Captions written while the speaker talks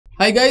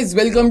Hi guys,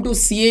 welcome to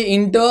CA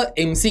Inter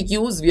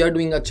MCQs. We are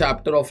doing a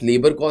chapter of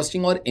labor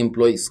costing or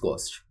employees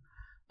cost.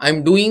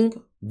 I'm doing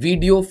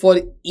video for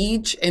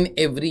each and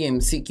every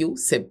MCQ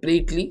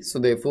separately. So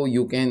therefore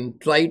you can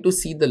try to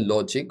see the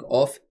logic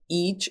of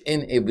each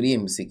and every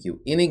MCQ.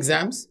 In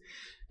exams,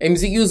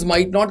 MCQs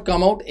might not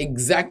come out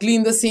exactly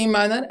in the same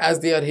manner as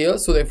they are here.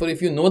 So therefore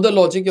if you know the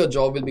logic, your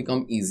job will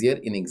become easier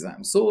in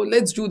exams. So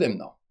let's do them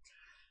now.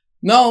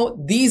 Now,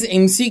 these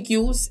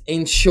MCQs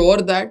ensure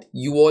that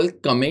you all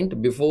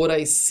comment before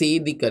I say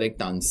the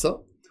correct answer,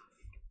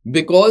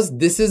 because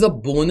this is a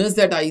bonus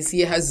that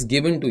ICAI has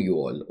given to you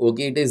all.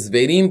 Okay, it is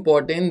very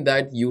important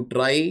that you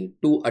try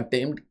to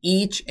attempt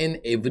each and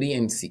every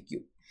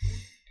MCQ.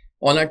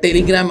 On our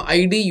Telegram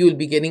ID, you will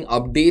be getting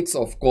updates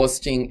of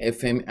costing,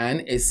 FM and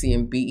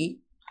SCMPE.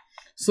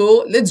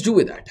 So, let's do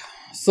with that.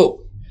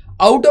 So,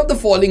 out of the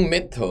following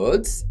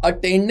methods,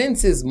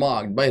 attendance is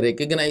marked by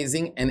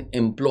recognizing an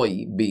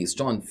employee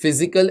based on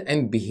physical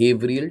and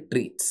behavioral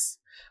traits.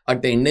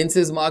 Attendance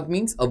is marked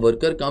means a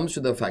worker comes to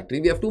the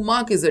factory, we have to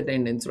mark his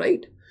attendance,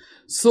 right?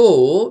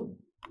 So,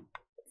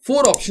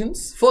 4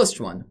 options.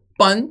 First one,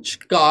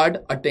 punch card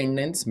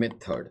attendance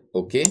method.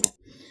 Okay.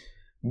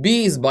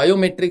 B is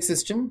biometric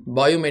system,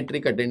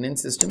 biometric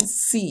attendance system.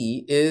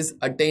 C is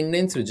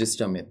attendance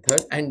register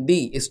method and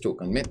D is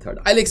token method.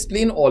 I'll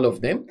explain all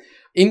of them.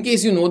 In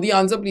case you know the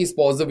answer, please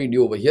pause the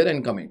video over here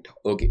and comment.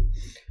 Okay.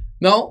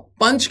 Now,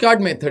 punch card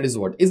method is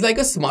what? It's like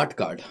a smart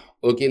card.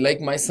 Okay.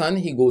 Like my son,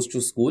 he goes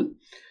to school.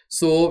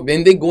 So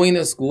when they go in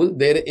a school,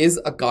 there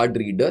is a card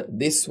reader.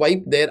 They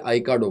swipe their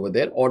iCard over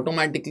there.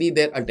 Automatically,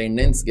 their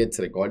attendance gets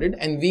recorded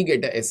and we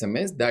get a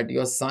SMS that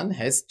your son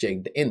has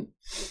checked in.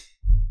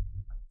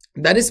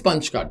 That is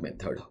punch card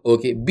method.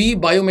 Okay. B,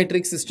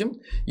 biometric system.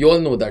 You all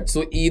know that.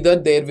 So either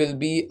there will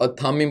be a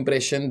thumb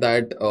impression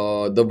that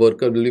the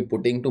worker will be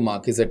putting to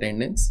mark his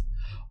attendance,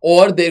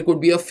 or there could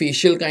be a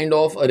facial kind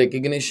of a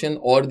recognition,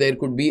 or there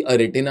could be a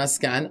retina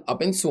scan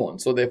up and so on.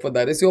 So therefore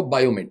that is your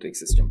biometric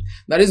system.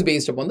 That is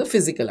based upon the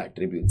physical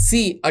attributes.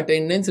 C,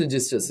 attendance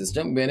register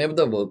system. Whenever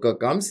the worker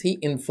comes, he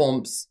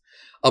informs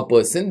a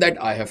person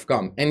that I have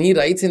come and he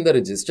writes in the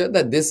register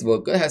that this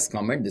worker has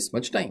come at this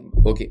much time.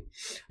 Okay.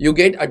 You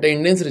get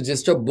attendance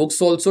register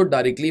books also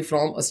directly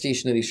from a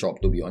stationery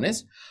shop, to be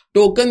honest.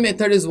 Token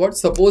method is what?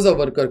 Suppose a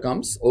worker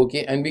comes,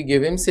 okay, and we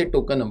give him say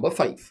token number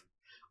 5.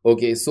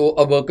 Okay, so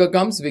a worker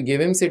comes, we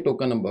give him say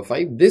token number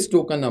 5. This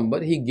token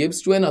number he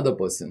gives to another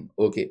person.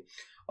 Okay.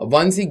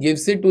 Once he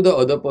gives it to the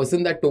other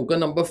person, that token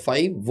number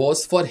 5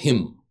 was for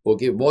him.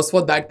 Okay, was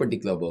for that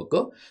particular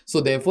worker.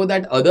 So therefore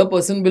that other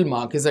person will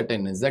mark his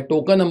attendance. That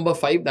token number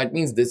 5, that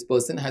means this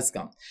person has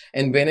come.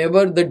 And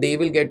whenever the day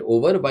will get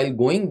over, while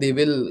going, they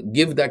will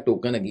give that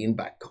token again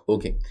back.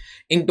 Okay.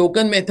 In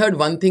token method,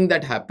 one thing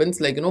that happens,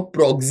 like,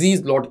 proxy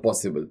is not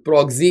possible.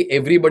 Proxy,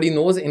 everybody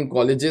knows. In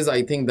colleges,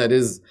 I think there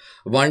is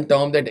one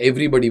term that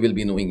everybody will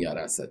be knowing here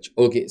as such.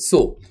 Okay.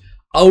 So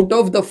out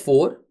of the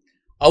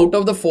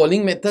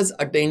following methods,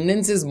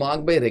 attendance is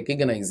marked by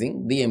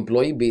recognizing the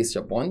employee based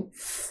upon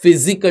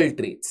physical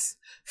traits.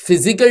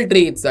 Physical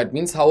traits, that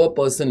means how a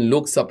person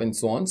looks up and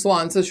so on. So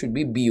answer should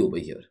be B over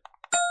here.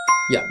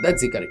 Yeah,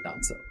 that's the correct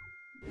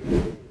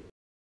answer.